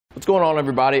What's going on,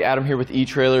 everybody? Adam here with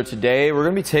eTrailer. Today we're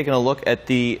going to be taking a look at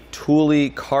the Thule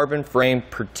Carbon Frame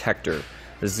Protector.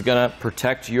 This is going to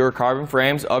protect your carbon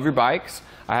frames of your bikes.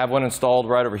 I have one installed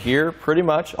right over here. Pretty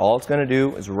much all it's going to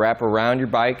do is wrap around your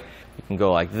bike. You can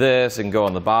go like this, it can go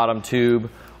on the bottom tube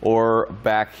or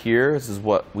back here. This is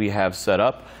what we have set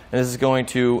up. And this is going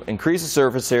to increase the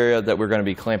surface area that we're going to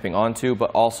be clamping onto,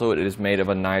 but also it is made of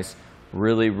a nice,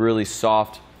 really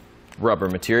soft rubber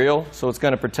material, so it's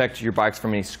going to protect your bikes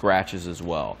from any scratches as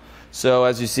well. So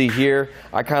as you see here,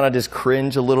 I kind of just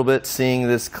cringe a little bit seeing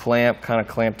this clamp kind of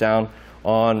clamp down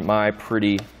on my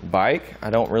pretty bike. I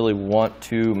don't really want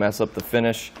to mess up the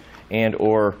finish and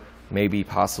or maybe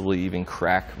possibly even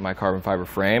crack my carbon fiber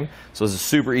frame. So this is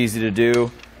super easy to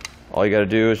do. All you got to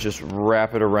do is just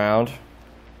wrap it around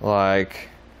like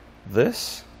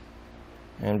this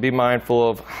and be mindful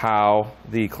of how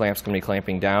the clamp's going to be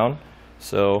clamping down.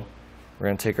 So we're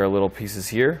going to take our little pieces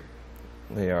here.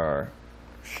 They are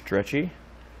stretchy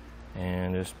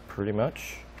and just pretty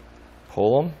much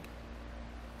pull them,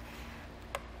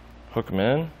 hook them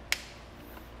in,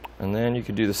 and then you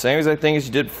can do the same exact thing as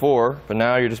you did before, but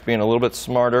now you're just being a little bit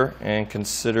smarter, and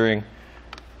considering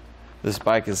this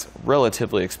bike is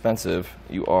relatively expensive,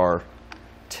 you are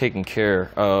taking care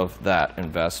of that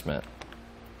investment.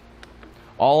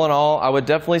 All in all, I would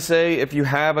definitely say if you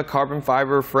have a carbon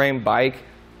fiber frame bike,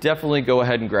 definitely go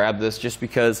ahead and grab this, just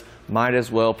because might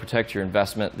as well protect your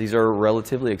investment. These are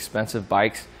relatively expensive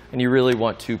bikes and you really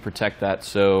want to protect that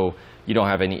so you don't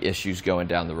have any issues going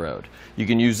down the road. You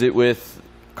can use it with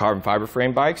carbon fiber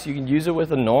frame bikes, you can use it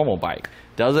with a normal bike.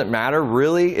 Doesn't matter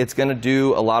really, it's going to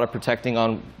do a lot of protecting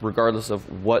on regardless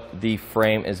of what the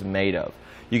frame is made of.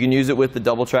 You can use it with the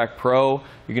Double Track Pro.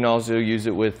 You can also use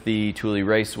it with the Thule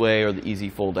Raceway or the Easy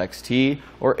Fold XT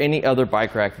or any other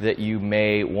bike rack that you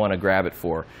may want to grab it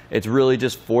for. It's really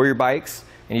just for your bikes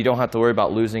and you don't have to worry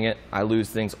about losing it. I lose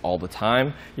things all the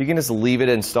time. You can just leave it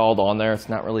installed on there. It's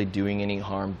not really doing any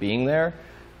harm being there.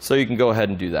 So you can go ahead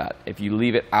and do that. If you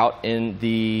leave it out in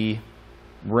the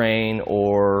rain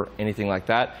or anything like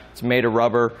that, it's made of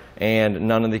rubber and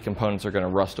none of the components are going to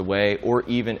rust away, or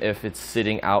even if it's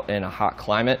sitting out in a hot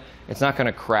climate, it's not going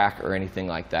to crack or anything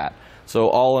like that. So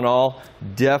all in all,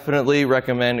 definitely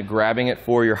recommend grabbing it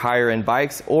for your higher end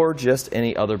bikes or just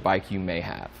any other bike you may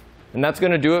have. And that's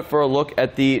going to do it for a look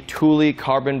at the Thule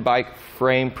Carbon Bike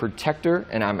Frame Protector,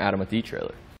 and I'm Adam with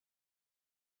eTrailer.